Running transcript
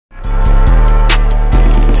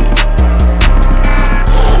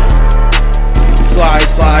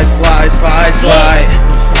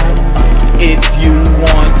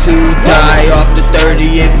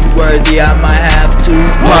Maybe I might have to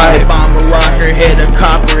pipe. I'm a rocker, hit a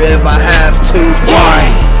copper if I have to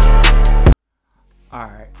fight.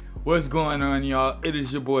 Alright, what's going on, y'all? It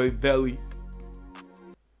is your boy Imvellyy.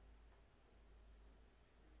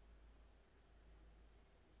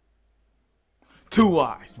 Two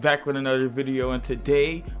Eyes, back with another video, and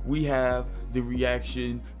today we have the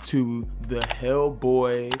reaction to the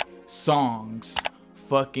HellBoy songs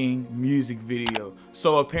fucking music video.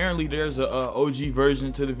 So apparently there's a OG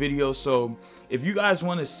version to the video, so if you guys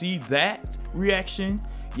want to see that reaction,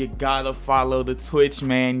 you gotta follow the Twitch,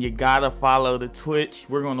 man. You gotta follow the Twitch.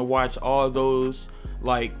 We're gonna watch all those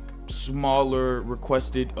like smaller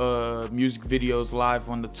requested music videos live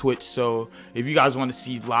on the Twitch. So if you guys want to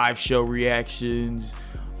see live show reactions,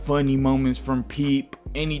 funny moments from Peep,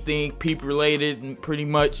 anything Peep related, pretty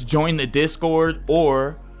much join the Discord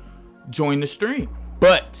or join the stream.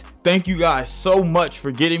 But thank you guys so much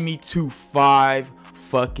for getting me to 5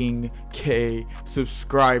 fucking K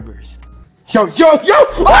subscribers. Yo, yo, yo!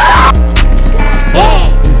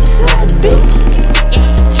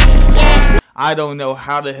 I don't know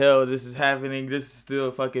how the hell this is happening. This is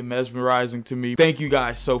still fucking mesmerizing to me. Thank you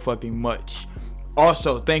guys so fucking much.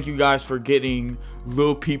 Also, thank you guys for getting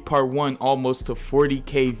LilPeep Part 1 almost to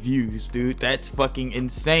 40K views, dude. That's fucking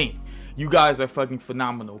insane. You guys are fucking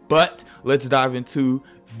phenomenal. But let's dive into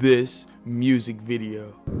this music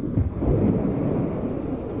video.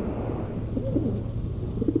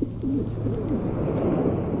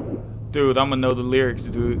 Dude, I'm gonna know the lyrics,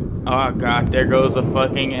 dude. Oh god, there goes a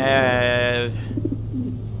fucking ad.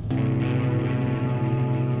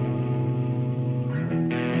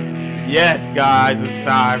 Yes, guys, it's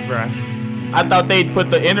time, bruh. I thought they'd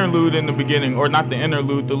put the interlude in the beginning, or not the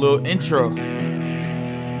interlude, the little intro.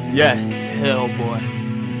 Yes, HellBoy.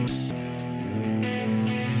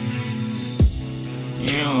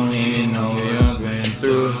 You don't even know what I've been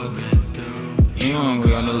through. You ain't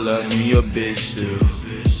gonna love me, a bitch, dude.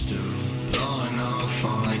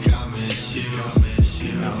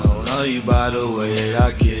 You by the way that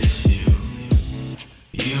I kiss you.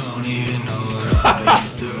 You don't even know what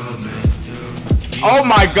I've been through. Oh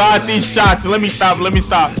my god, these shots. Let me stop.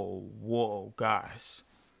 Whoa, guys.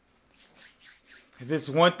 If it's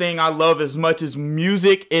one thing I love as much as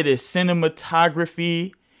music, it is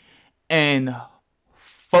cinematography and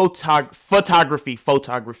photography.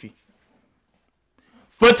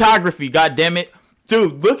 God damn it.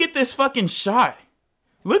 Dude, look at this fucking shot.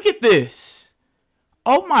 Look at this.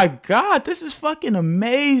 Oh my god, this is fucking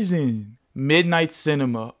amazing. Midnight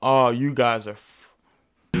cinema. Oh, you guys are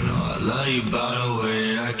you know I love you by the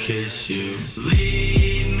way that I kiss you.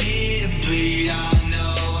 Leave me to bleed. I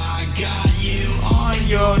know I got you on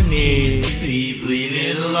your knees. Peep, leave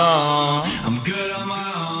it alone. I'm good on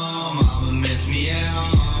my own. Mama miss me at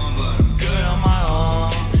home, but I'm good on my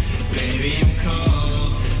own. Baby, I'm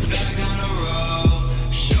cold. Back on the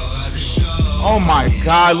road. Show after show. Oh my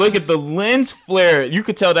god, look at the lens flare. You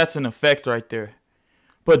could tell that's an effect right there.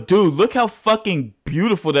 But dude, look how fucking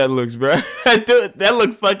beautiful that looks, bro. Dude, that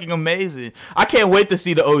looks fucking amazing. I can't wait to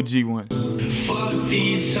see the OG one. Fuck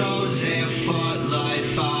these hoes and fuck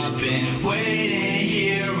life. I've been waiting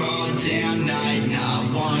here all damn night.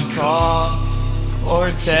 Not one call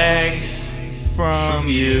or text from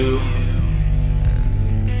you.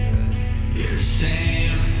 You're the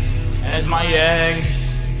same as my ex.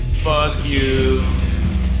 Fuck you,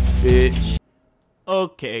 bitch.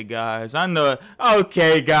 Okay, guys. I know.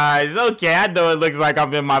 Okay, guys. Okay, I know it looks like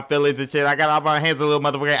I'm in my feelings and shit. I got my hands a little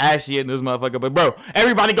motherfucking ashy in this motherfucker. But, bro,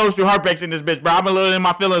 everybody goes through heartbreaks in this bitch, bro. I'm a little in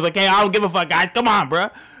my feelings. Okay, I don't give a fuck, guys. Come on, bro.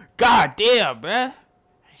 God damn, bro.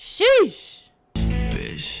 Sheesh.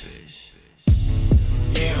 Bitch.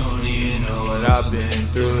 You don't even know what I've been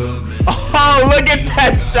through. Oh, look at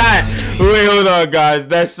that shot. Wait, hold on, guys.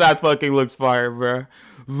 That shot fucking looks fire, bro.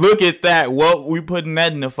 Look at that. Well, we putting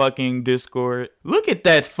that in the fucking Discord. Look at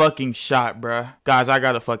that fucking shot, bruh. Guys, I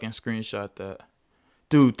gotta fucking screenshot that.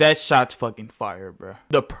 Dude, that shot's fucking fire, bruh.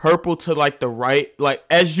 The purple to like the right, like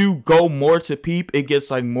as you go more to Peep, it gets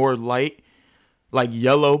like more light, like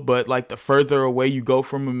yellow, but like the further away you go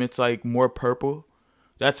from him, it's like more purple.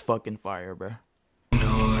 That's fucking fire, bruh. You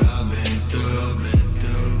know what I've been through.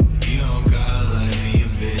 You don't gotta let me a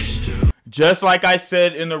bitch too. Just like I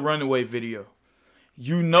said in the Runaway video.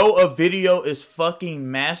 You know a video is fucking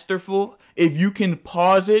masterful if you can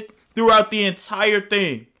pause it throughout the entire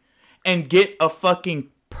thing and get a fucking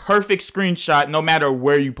perfect screenshot no matter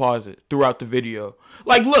where you pause it throughout the video.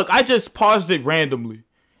 Like, look, I just paused it randomly.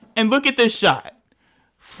 And look at this shot.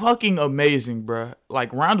 Fucking amazing, bruh.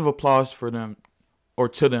 Like, round of applause for them. Or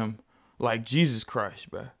to them. Like, Jesus Christ,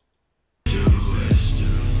 bruh. Blowing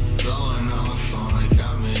on my phone like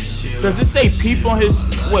I miss you. Does it say Peep on his,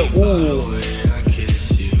 wait, ooh.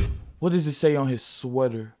 What does it say on his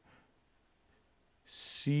sweater?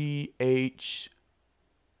 CHDN.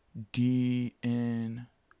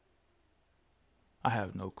 I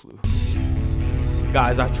have no clue.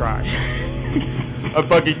 Guys, I tried. I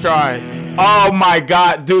fucking tried. Oh my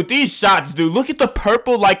god, dude, these shots, dude. Look at the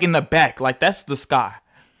purple, like, in the back. Like, that's the sky.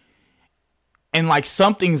 And, like,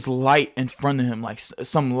 something's light in front of him. Like,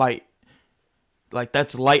 some light. Like,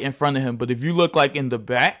 that's light in front of him. But if you look, like, in the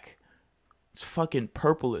back, it's fucking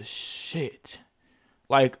purple as shit.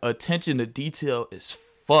 Like, attention to detail is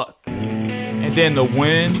fuck. And then the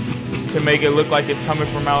wind to make it look like it's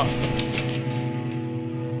coming from out.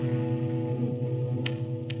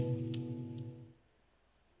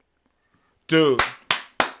 Dude.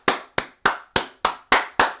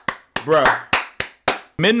 Bruh.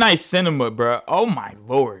 Midnight Cinema, bruh. Oh my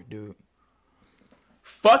lord, dude.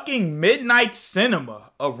 Fucking Midnight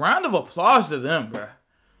Cinema. A round of applause to them, bruh.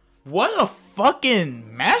 What a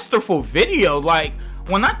fucking masterful video. Like,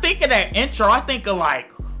 when I think of that intro, I think of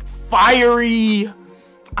like fiery,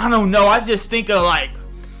 I don't know, I just think of like,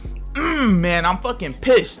 man, I'm fucking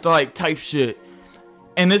pissed, like, type shit.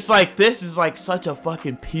 And it's like, this is like such a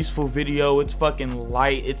fucking peaceful video. It's fucking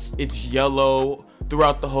light. It's yellow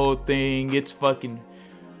throughout the whole thing. It's fucking,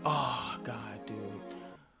 oh god, dude.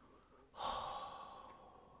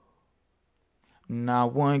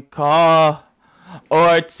 Not one call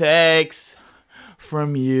or text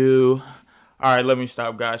from you. All right, let me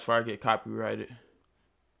stop, guys, before I get copyrighted.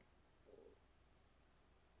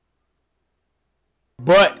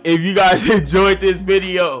 But if you guys enjoyed this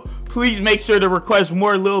video, please make sure to request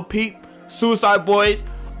more LilPeep, Suicide Boys,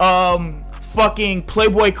 fucking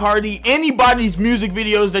Playboy Cardi, anybody's music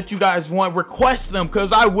videos that you guys want, request them,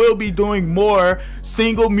 because I will be doing more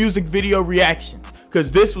single music video reactions,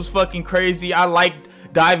 because this was fucking crazy. I liked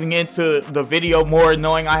diving into the video more,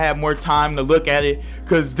 knowing I had more time to look at it,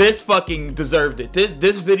 because this fucking deserved it.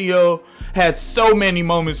 This video had so many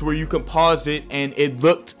moments where you could pause it and it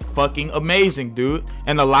looked fucking amazing, dude.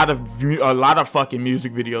 And a lot of fucking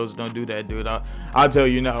music videos don't do that, dude. I'll tell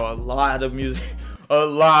you now, a lot of music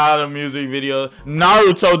videos.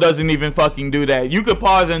 Naruto doesn't even fucking do that. You could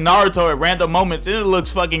pause in Naruto at random moments and it looks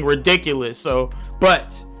fucking ridiculous. So,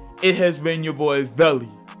 but it has been your boy Imvellyy.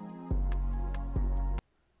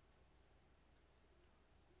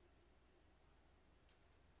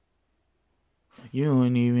 You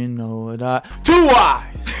don't even know what I... Two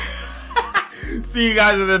eyes! See you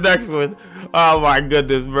guys in the next one. Oh my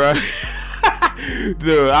goodness, bro.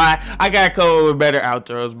 Dude, I gotta come up with better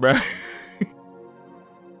outros, bro.